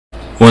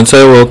Once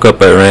I woke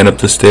up, I ran up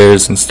the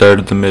stairs and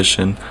started the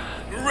mission.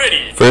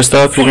 First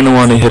off, you're going to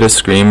want to hit a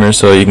screamer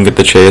so you can get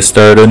the chase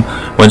started.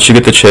 Once you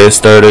get the chase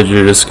started,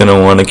 you're just going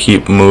to want to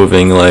keep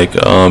moving.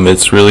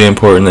 It's really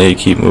important that you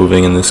keep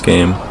moving in this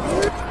game.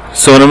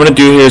 So what I'm going to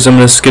do here is I'm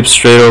going to skip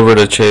straight over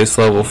to chase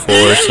level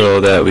 4 so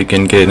that we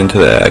can get into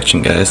the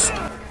action, guys.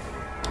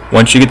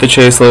 Once you get the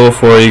chase level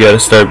 4, you got to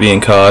start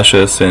being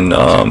cautious and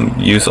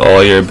use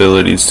all your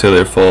abilities to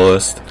their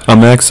fullest. I'm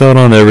maxed out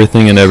on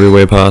everything in every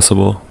way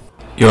possible.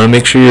 You want to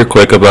make sure you're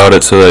quick about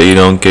it so that you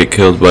don't get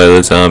killed by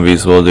the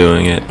zombies while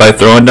doing it. By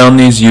throwing down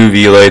these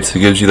UV lights, it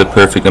gives you the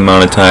perfect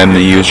amount of time to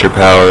use your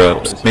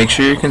power-ups. Make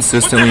sure you're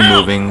consistently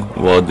moving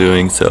while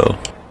doing so.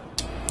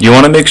 You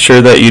want to make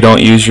sure that you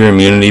don't use your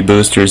immunity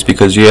boosters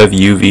because you have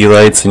UV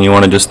lights and you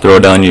want to just throw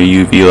down your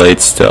UV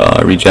lights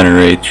to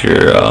regenerate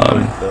your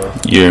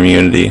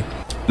immunity.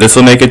 This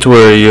will make it to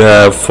where you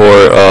have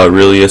 4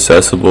 really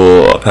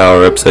accessible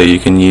power-ups that you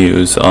can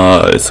use.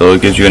 So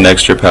it gives you an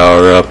extra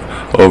power-up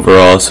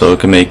overall, so it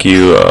can make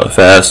you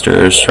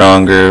faster,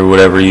 stronger,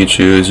 whatever you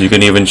choose. You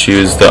can even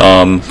choose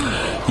to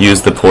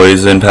use the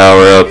poison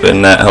power-up,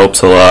 and that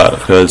helps a lot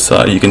because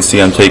you can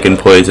see I'm taking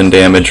poison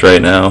damage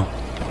right now.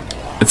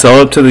 It's all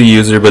up to the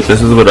user, but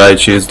this is what I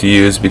choose to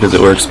use because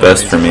it works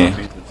best for me.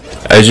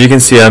 As you can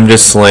see, I'm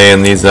just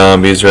slaying these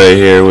zombies right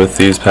here with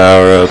these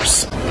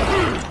power-ups.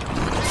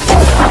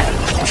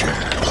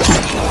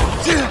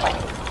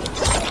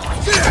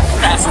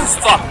 Fast as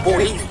fuck,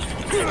 boy.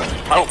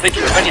 I don't think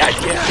you have any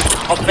idea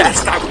how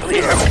fast I really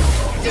am.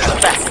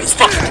 Fast as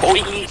fuck,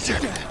 boy.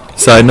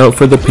 Side note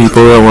for the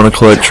people that want to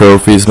collect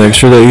trophies, make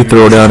sure that you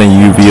throw down a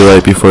UV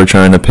light before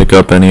trying to pick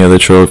up any of the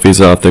trophies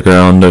off the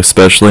ground,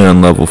 especially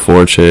on level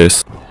 4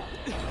 chase.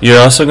 You're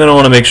also going to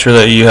want to make sure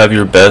that you have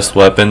your best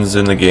weapons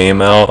in the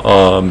game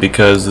out,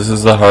 because this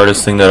is the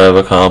hardest thing that I've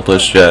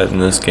accomplished yet in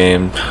this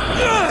game.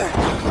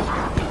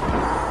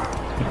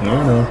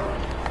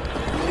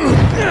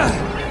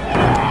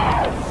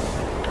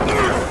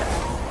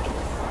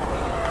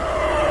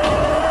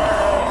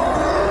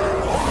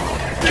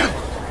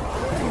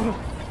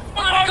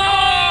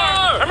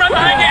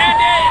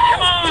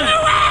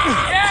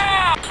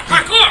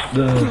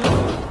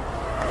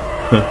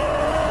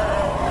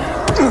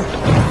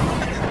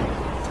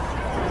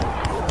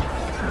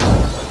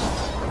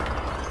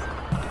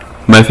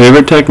 My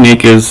favorite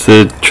technique is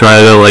to try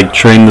to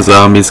train the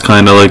zombies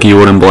kind of like you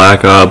would in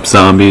Black Ops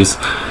zombies,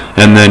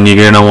 and then you're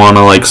gonna want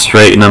to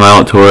straighten them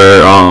out to where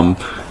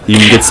you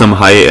can get some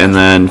height and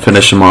then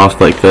finish them off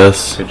like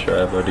this. Good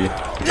try, buddy.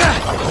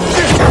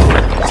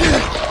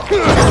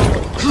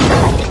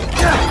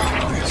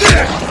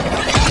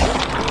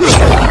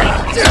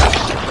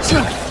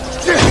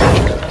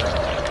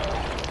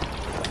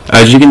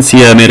 As you can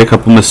see, I made a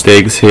couple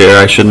mistakes here.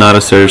 I should not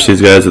have searched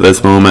these guys at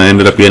this moment. I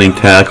ended up getting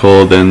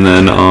tackled and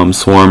then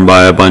swarmed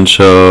by a bunch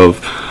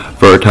of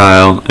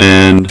Vertile,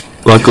 and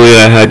luckily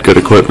I had good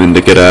equipment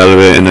to get out of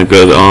it and a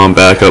good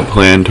backup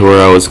plan to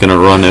where I was going to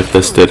run if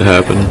this did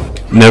happen.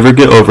 Never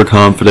get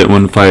overconfident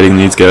when fighting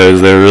these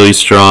guys. They're really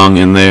strong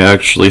and they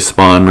actually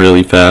spawn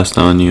really fast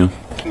on you.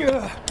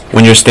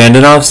 When you're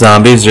standing off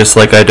zombies just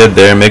like I did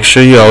there, make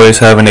sure you always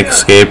have an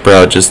escape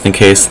route just in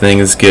case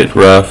things get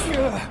rough.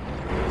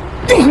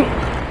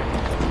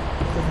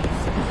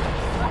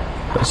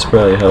 That's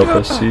probably help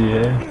us see,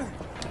 yeah.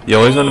 You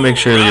always want to make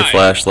sure that your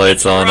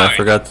flashlight's on. I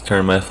forgot to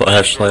turn my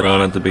flashlight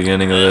on at the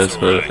beginning of this,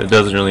 but it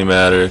doesn't really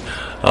matter.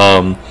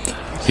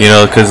 You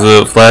know, because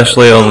the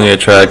flashlight only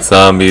attracts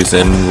zombies,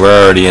 and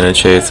we're already in a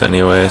chase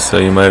anyway, so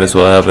you might as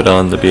well have it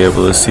on to be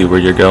able to see where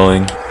you're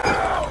going.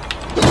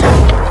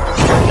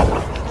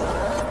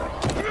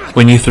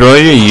 When you throw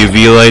your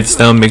UV lights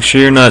down, make sure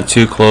you're not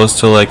too close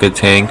to a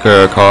tank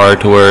or a car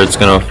to where it's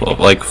gonna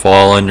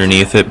fall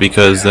underneath it,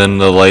 because then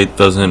the light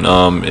doesn't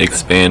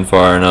expand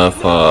far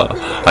enough.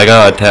 I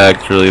got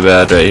attacked really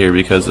bad right here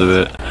because of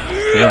it.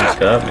 He almost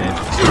got me.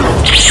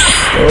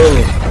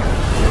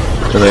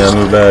 Oh. So they gotta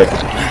move back.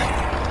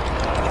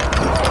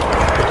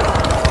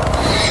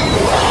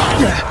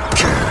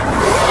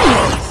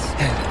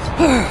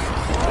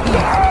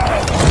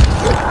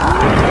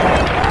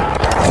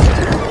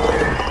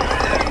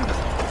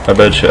 I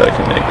bet you I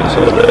can make this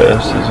out of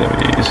ass. This is gonna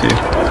be easy.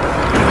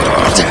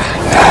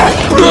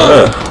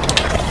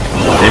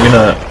 Maybe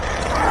not.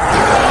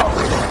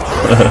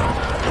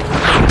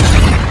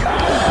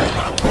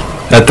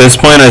 At this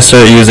point I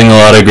start using a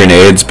lot of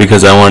grenades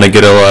because I want to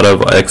get a lot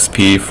of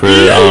XP for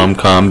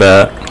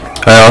combat.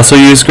 I also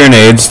use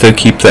grenades to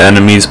keep the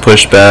enemies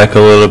pushed back a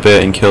little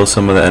bit and kill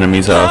some of the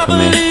enemies off of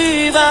me.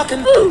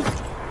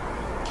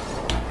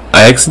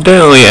 I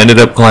accidentally ended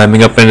up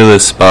climbing up into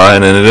this spot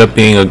and ended up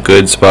being a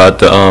good spot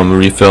to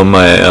refill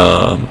my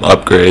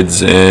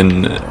upgrades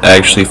and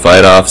actually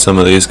fight off some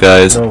of these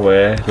guys. No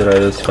way did I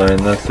just find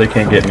this. They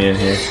can't get me in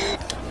here.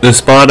 This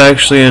spot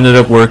actually ended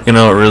up working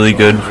out really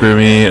good for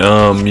me.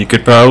 You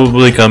could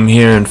probably come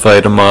here and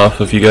fight them off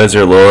if you guys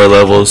are lower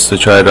levels to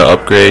try to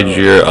upgrade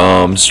your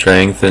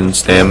strength and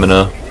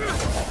stamina.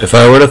 If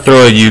I were to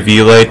throw a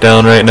UV light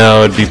down right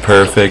now, it'd be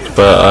perfect,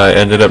 but I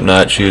ended up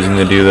not choosing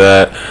to do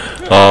that.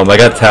 I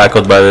got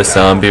tackled by this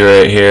zombie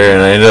right here,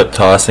 and I ended up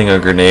tossing a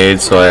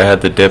grenade, so I had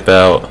to dip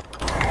out.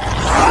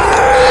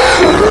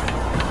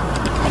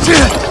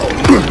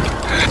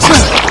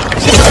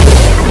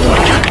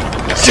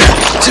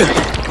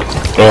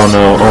 Oh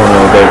no,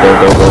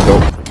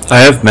 go. I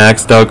have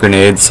maxed out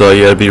grenades, so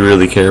you gotta be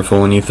really careful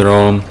when you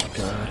throw them.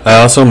 I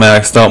also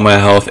maxed out my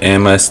health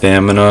and my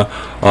stamina.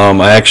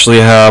 I actually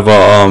have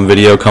a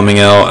video coming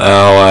out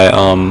how I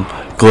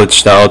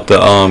glitched out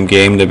the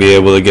game to be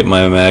able to get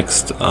my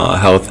maxed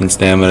health and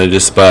stamina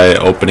just by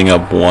opening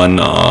up one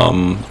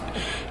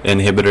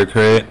inhibitor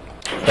crate.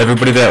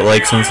 Everybody that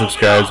likes and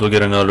subscribes will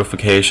get a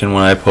notification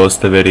when I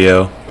post the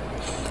video.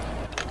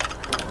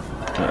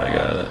 I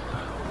got it.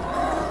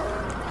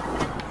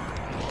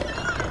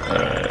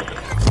 Alright.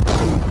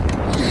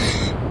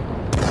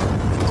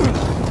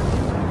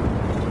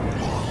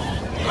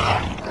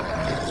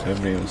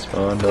 Haven't even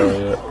spawned out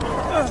yet.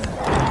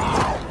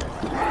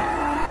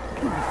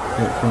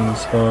 Get from the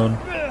spawn.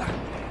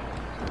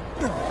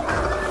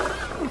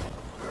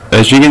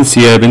 As you can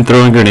see, I've been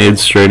throwing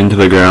grenades straight into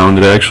the ground.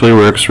 It actually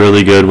works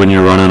really good when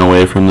you're running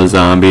away from the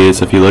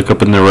zombies. If you look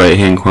up in the right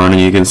hand corner,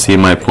 you can see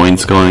my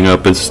points going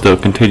up. It's still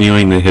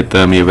continuing to hit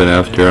them even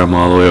after I'm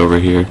all the way over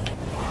here.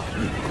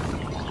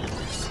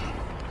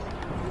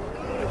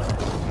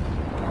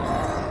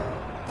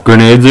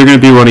 Grenades are going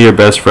to be one of your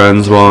best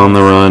friends while on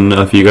the run.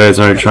 If you guys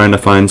aren't trying to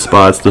find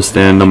spots to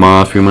stand them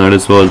off, you might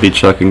as well be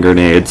chucking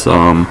grenades.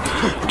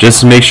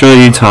 Just make sure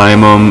that you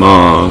time them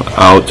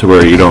out to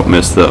where you don't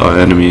miss the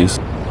enemies.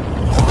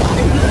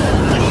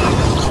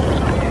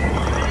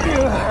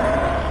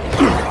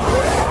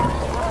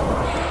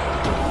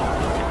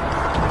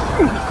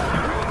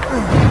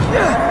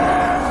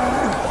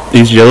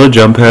 These yellow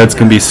jump pads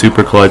can be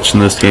super clutch in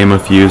this game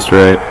if used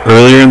right.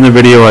 Earlier in the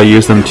video I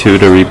used them too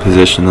to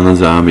reposition the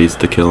zombies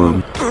to kill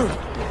them.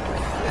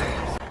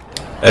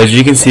 As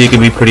you can see, it can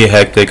be pretty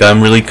hectic.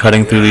 I'm really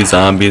cutting through these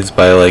zombies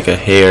by like a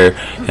hair,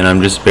 and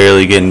I'm just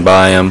barely getting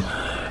by them.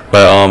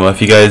 But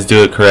if you guys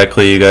do it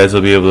correctly, you guys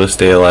will be able to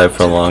stay alive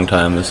for a long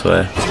time this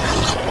way.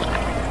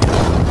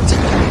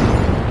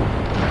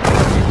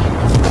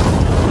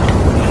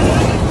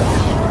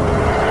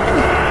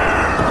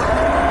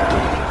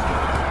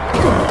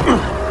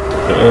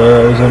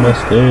 That was a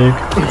mistake.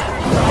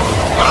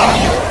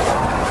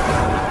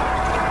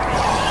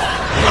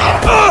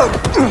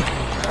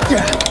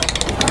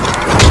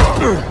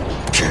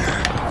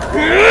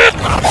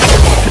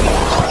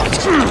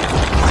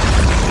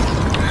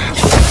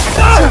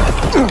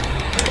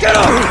 Get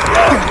up!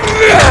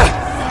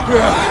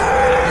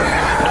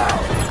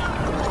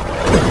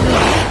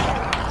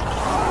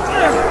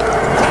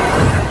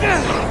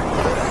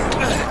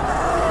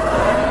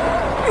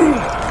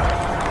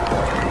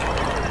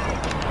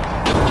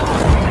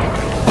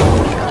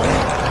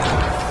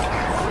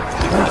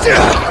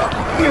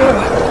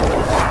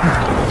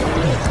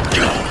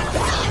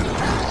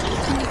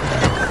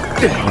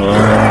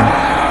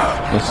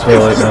 Let's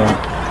fill it now.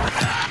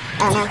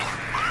 Oh no.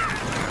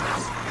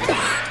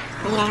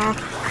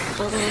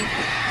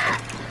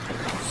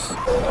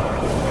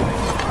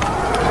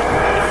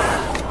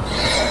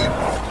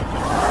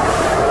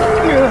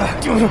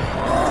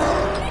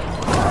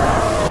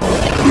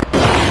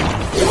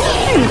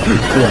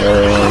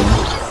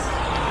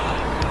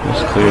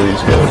 Let's clear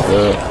these guys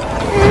out.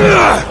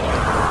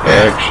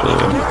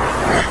 Actually.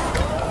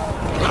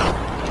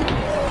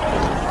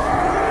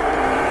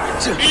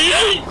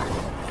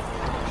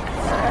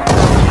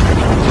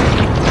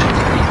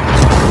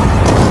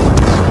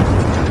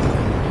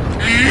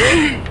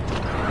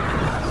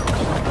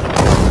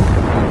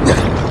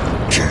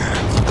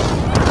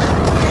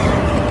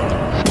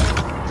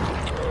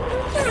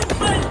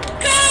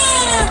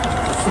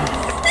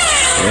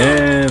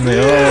 And they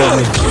all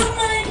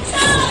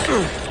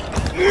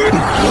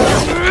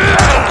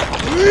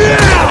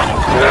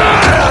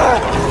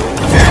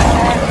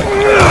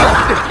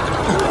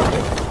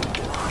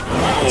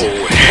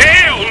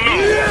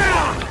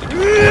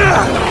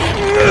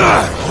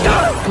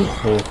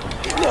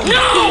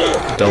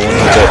don't want to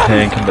let that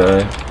tank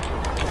die.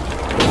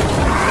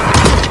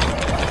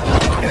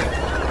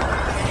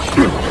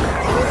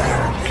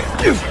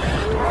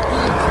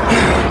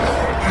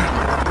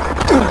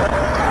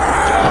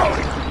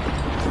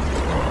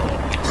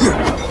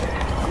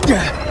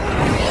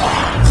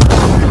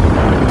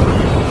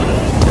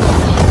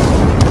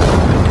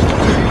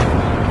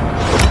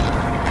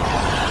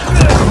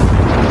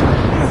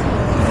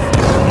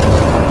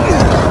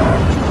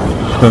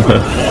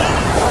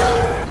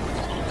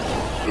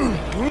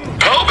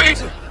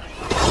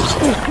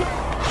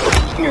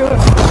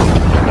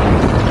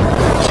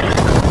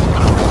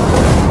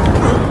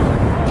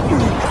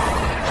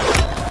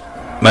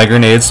 My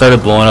grenade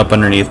started blowing up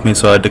underneath me,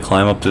 so I had to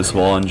climb up this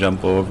wall and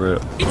jump over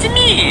it. It's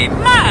me,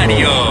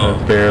 Mario!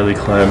 I barely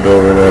climbed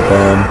over that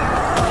bomb.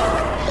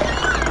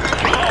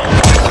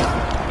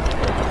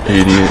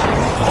 Idiot.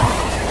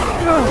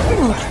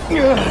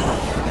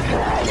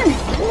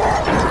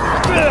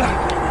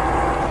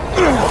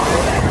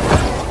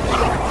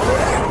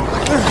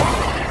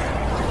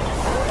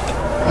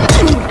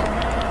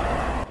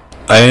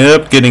 I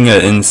ended up getting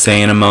an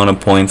insane amount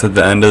of points at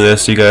the end of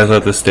this. You guys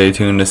have to stay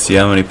tuned to see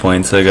how many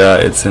points I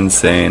got. It's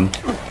insane.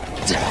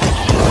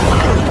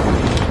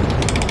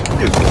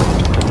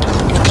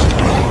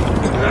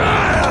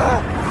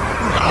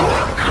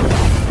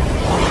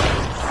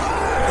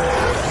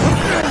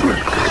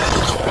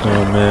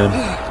 Oh man.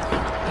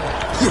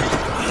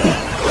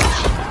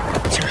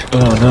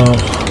 Oh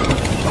no.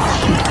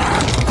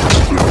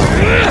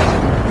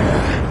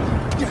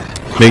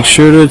 Make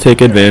sure to take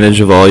advantage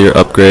of all your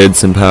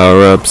upgrades and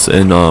power-ups,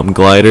 and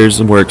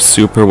gliders work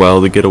super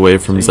well to get away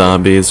from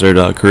zombies or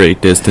to create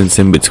distance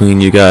in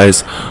between you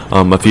guys.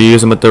 If you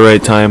use them at the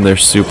right time, they're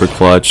super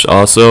clutch.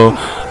 Also,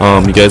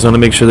 you guys want to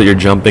make sure that you're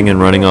jumping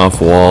and running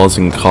off walls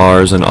and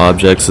cars and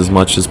objects as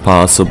much as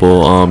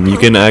possible. You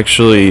can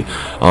actually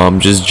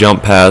just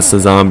jump past the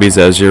zombies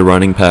as you're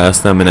running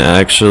past them, and it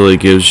actually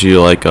gives you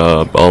like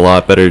a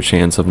lot better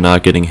chance of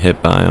not getting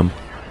hit by them.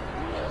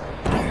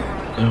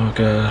 Oh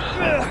god.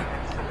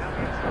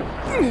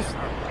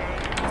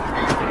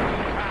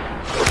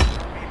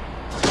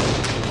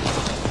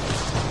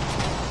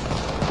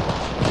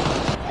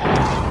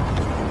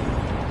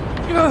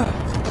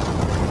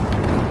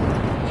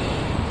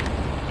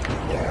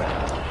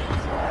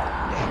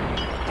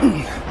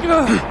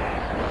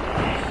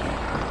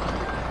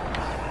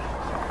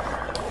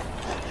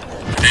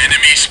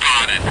 Enemy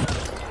spotted.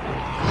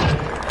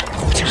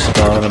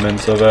 Spawning them in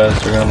so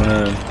fast, they're coming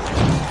in.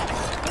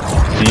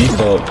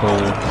 Default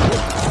code.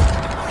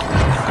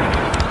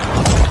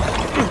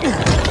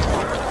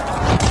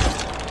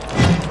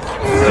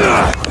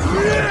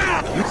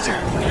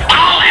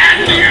 I'll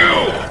end you.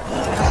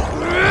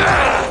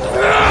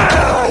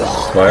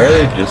 Why are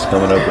they just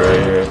coming up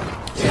right here?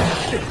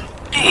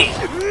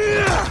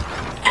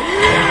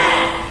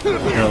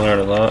 You're gonna learn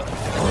a lot.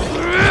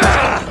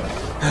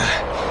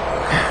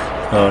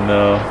 Oh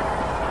no,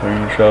 we're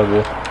in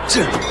trouble.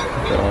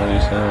 Got all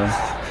these down.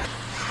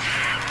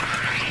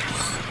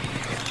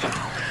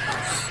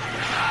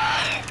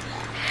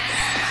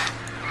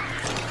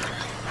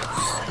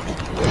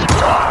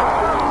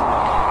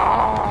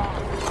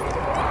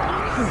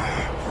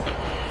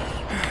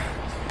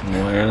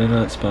 Why are they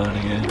not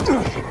spawning in?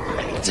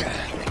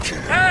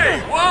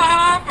 Hey, what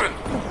happened?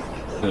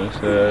 I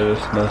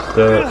just messed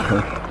up.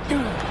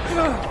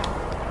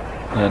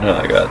 I know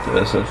I got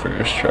this the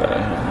first try.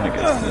 I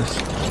got this.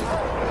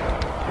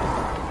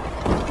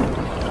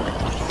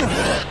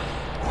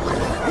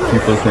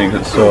 People think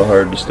it's so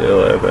hard to stay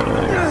alive at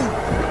night.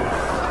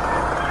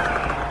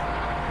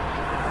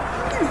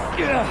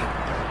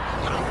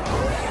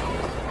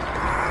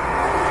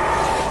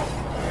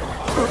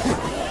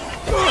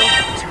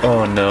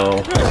 Oh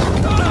no.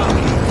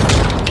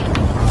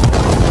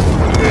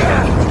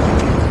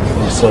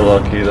 I'm so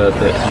lucky that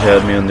he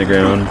had me on the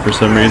ground. For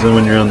some reason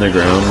when you're on the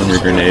ground, when your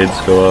grenades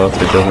go off,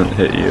 it doesn't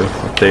hit you.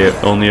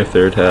 Only if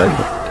they're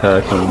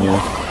tackling you.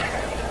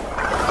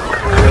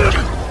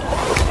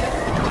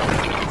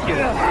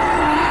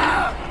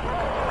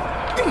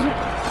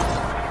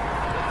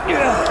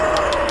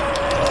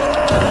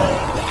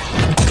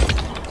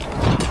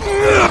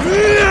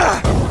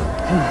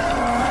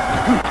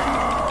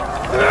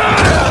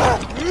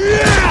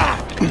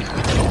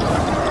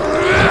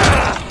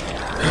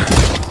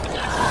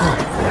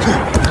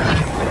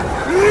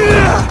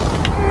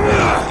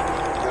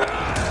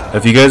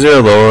 If you guys are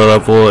a lower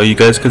level, you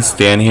guys could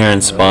stand here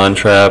and spawn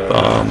trap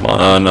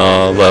on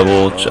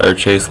level or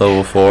chase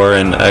level 4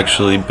 and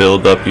actually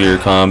build up your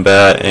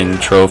combat and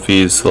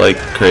trophies like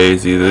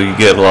crazy. You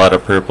get a lot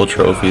of purple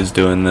trophies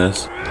doing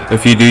this.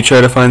 If you do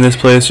try to find this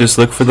place, just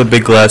look for the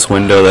big glass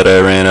window that I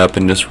ran up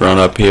and just run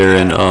up here,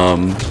 and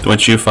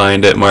once you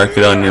find it, mark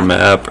it on your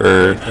map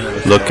or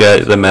look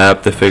at the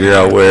map to figure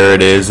out where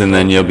it is, and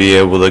then you'll be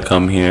able to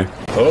come here.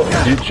 Oh,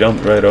 you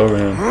jumped right over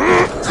him.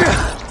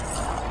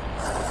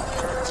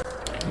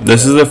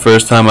 This is the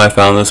first time I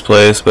found this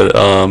place, but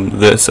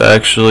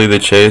the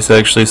chase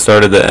actually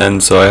started to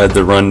end, so I had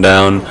to run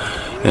down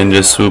and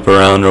just swoop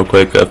around real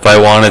quick. If I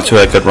wanted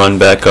to, I could run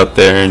back up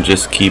there and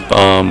just keep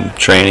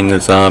training the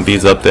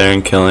zombies up there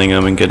and killing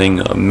them and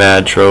getting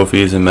mad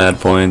trophies and mad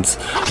points.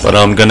 But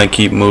I'm gonna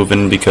keep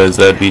moving because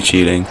that'd be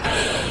cheating.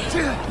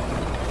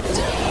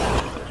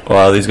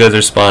 Wow, these guys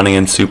are spawning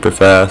in super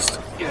fast.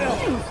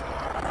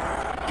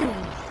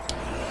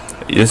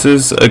 This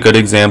is a good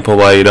example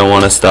why you don't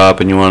want to stop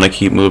and you want to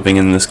keep moving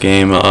in this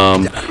game.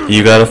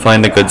 You gotta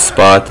find a good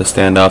spot to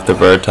stand off the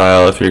bird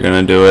tile if you're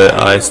gonna do it.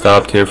 I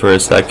stopped here for a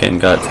second,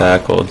 got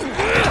tackled.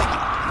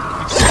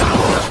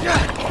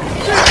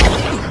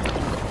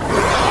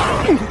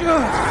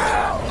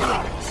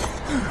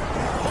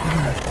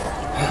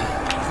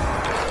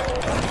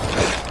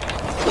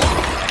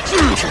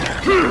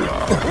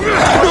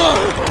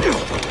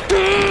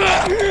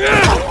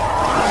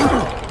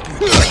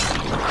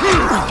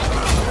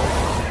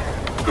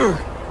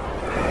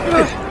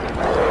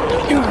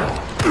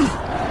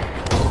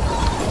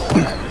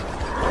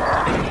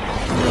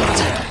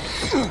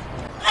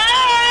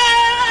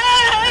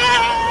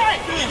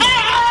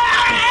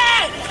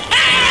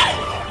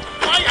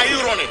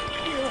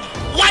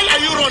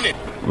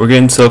 We're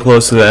getting so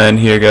close to the end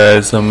here,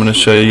 guys. I'm gonna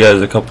show you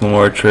guys a couple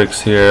more tricks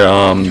here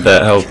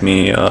that help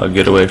me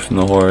get away from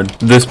the horde.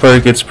 This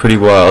part gets pretty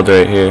wild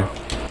right here.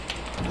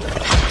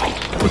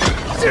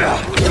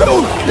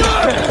 Oh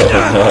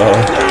no.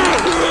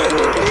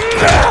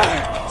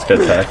 Just got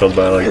tackled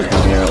by like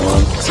 20 at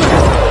once.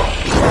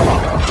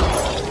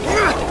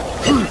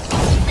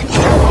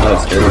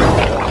 That's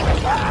scary.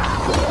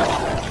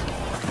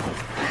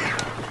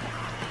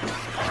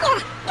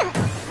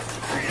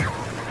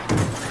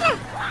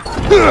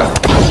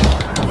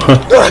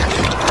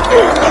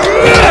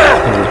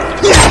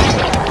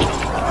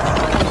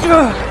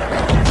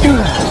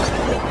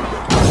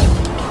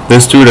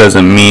 This dude has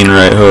a mean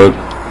right hook.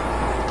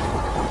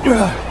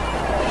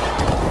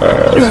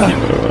 Alright, let's keep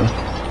moving.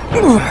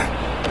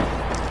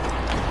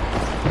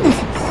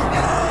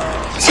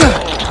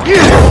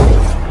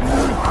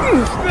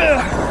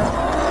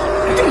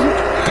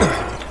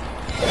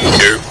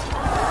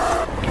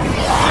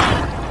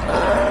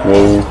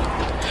 Whoa.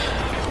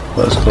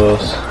 That's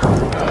close.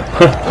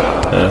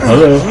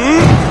 Hello.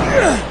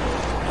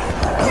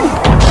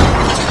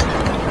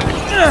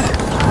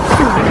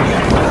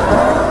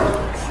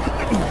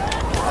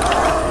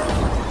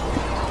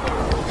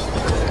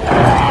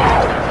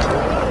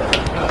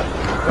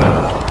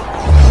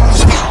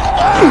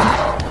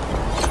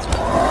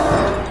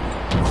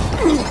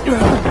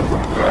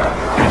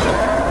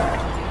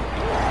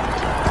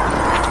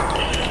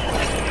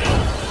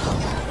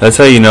 That's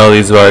how you know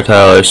these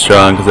Vartile are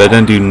strong, because I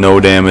didn't do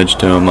no damage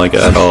to him, like,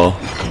 at all.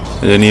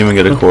 I didn't even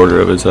get a quarter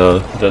of his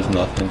health. It does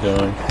nothing to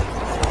him.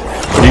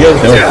 What are you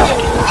guys doing?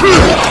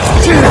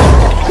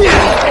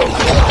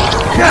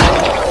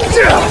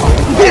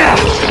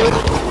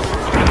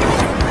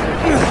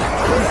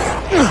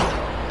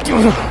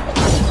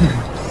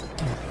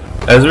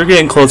 As we're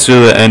getting closer to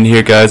the end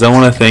here, guys, I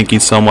want to thank you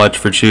so much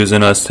for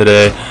choosing us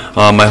today.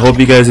 I hope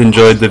you guys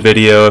enjoyed the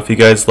video. If you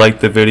guys liked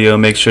the video,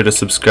 make sure to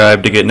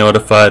subscribe to get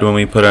notified when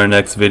we put our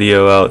next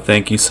video out.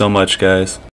 Thank you so much, guys.